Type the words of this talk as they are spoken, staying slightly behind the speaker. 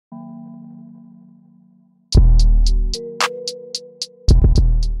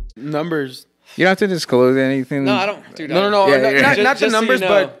numbers. You don't have to disclose anything. No, I don't. Dude, No. Not the numbers,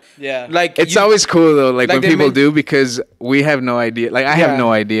 but yeah. like it's always cool though, like when people do, because we have no idea. Like I have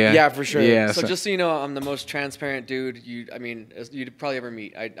no idea. Yeah, for sure. Yeah. So just so you know, I'm the most transparent dude you'd probably ever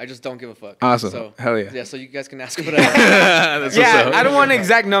meet. I just don't give a fuck. Awesome. So, Hell yeah. Yeah. So you guys can ask whatever. Yeah, I don't want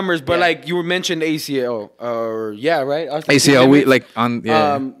exact numbers, but like you mentioned ACL, or right? ACL, we like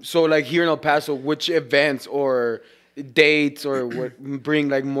on So like here in El Paso, which events or dates or what bring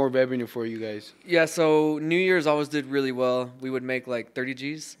like more revenue for you guys? Yeah, so New Year's always did really well. We would make like 30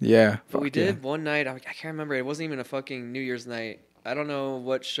 G's. Yeah. But we did one night. I can't remember. It wasn't even a fucking New Year's night. I don't know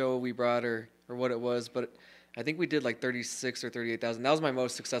what show we brought or what it was, but I think we did like 36 or 38,000. That was my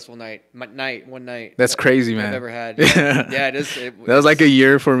most successful night. One night. That's crazy, man. I've ever had. Yeah, it is. That was like a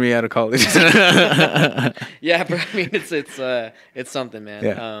year for me out of college. Yeah, but I mean, it's something, man.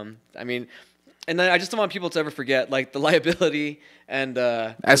 Yeah. I mean. And then I just don't want people to ever forget, like, the liability and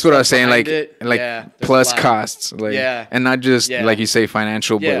that's what I was saying, like plus costs, like, and not just like you say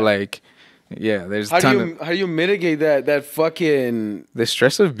financial, but like, there's how do you mitigate that fucking the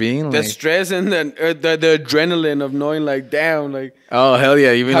stress of being the like stress and then the adrenaline of knowing like damn like oh hell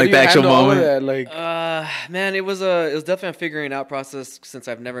yeah, even like the actual moment. That, like man, it was definitely a figuring out process since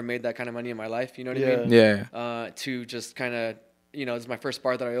I've never made that kind of money in my life. You know what I mean? Yeah. To just kind of. You know, this is my first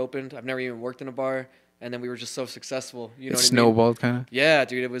bar that I opened. I've never even worked in a bar, and then we were just so successful. You know, what snowballed kind of. Yeah,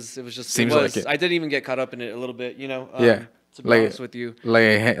 dude, it was just. Seems like it. I did even get caught up in it a little bit. You know. To be like, honest with you.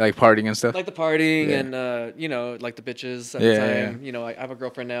 Like partying and stuff. Like the partying and you know, like the bitches at the time. Yeah. You know, I have a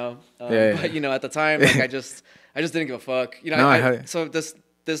girlfriend now. But you know, at the time, like I just didn't give a fuck. You know, so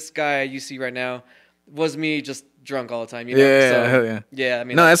this guy you see right now was me just drunk all the time. You know? Hell yeah. Yeah, I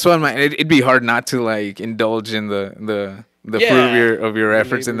mean. No, that's what it'd be hard not to like indulge in the fruit of your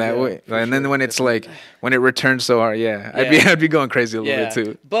efforts in that way, and then when it's like when it returns so hard, I'd be going crazy a little bit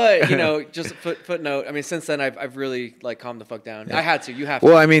too. But you know, just footnote. I mean, since then I've really like calmed the fuck down. Yeah. I had to. You have to.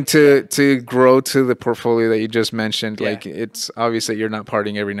 Well, I mean, to grow to the portfolio that you just mentioned, like it's obvious that you're not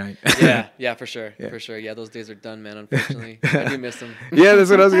partying every night. Yeah, for sure, for sure. Yeah, those days are done, man. Unfortunately, I do miss them. Yeah, that's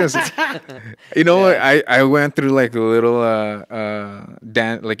what I was gonna say. You know what? I went through like a little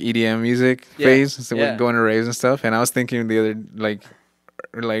dance, like EDM music phase, so going to raves and stuff, and I was thinking the other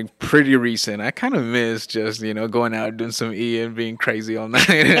like pretty recent. I kind of miss just going out doing some and being crazy all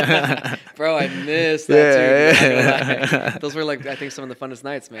night. Bro, I miss that too. Yeah. Those were like I think some of the funnest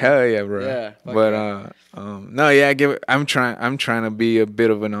nights, man. Hell yeah, bro. Yeah. But no, yeah. I'm trying to be a bit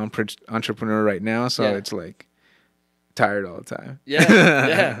of an entrepreneur right now, so it's like tired all the time.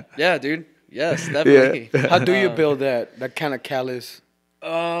 Yeah, dude. Yes, definitely. Yeah. How do you build that kind of callous?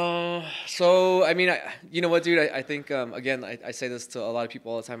 So I mean, you know what, dude? I think again, I say this to a lot of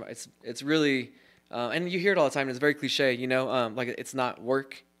people all the time. It's really, and you hear it all the time. It's very cliche, like it's not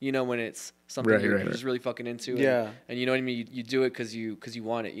work, when it's something you're just really fucking into. And you know what I mean. You do it because you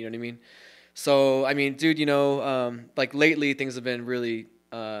want it. You know what I mean. So I mean, dude, like lately things have been really.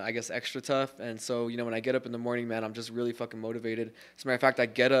 I guess extra tough, and so when I get up in the morning, man, I'm just really fucking motivated. As a matter of fact, I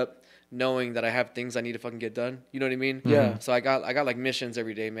get up knowing that I have things I need to fucking get done. You know what I mean? Yeah. So I got like missions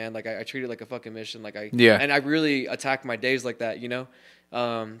every day, man. Like I treat it like a fucking mission. Like and I really attack my days like that.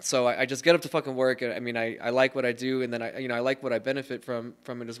 So I just get up to fucking work. I mean, I like what I do, and then I like what I benefit from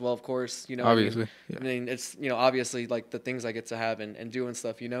it as well. Of course, Obviously. I mean, it's obviously like the things I get to have and do and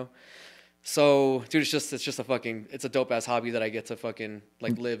stuff. So, dude, it's a dope ass hobby that I get to fucking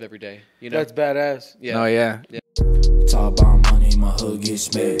like live every day. That's badass. Yeah. Oh yeah. Talk about money, my hood gets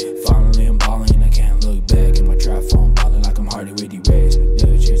smacked. Finally, I'm balling, I can't look back. In my trap phone, balling like I'm Hardy with the rest.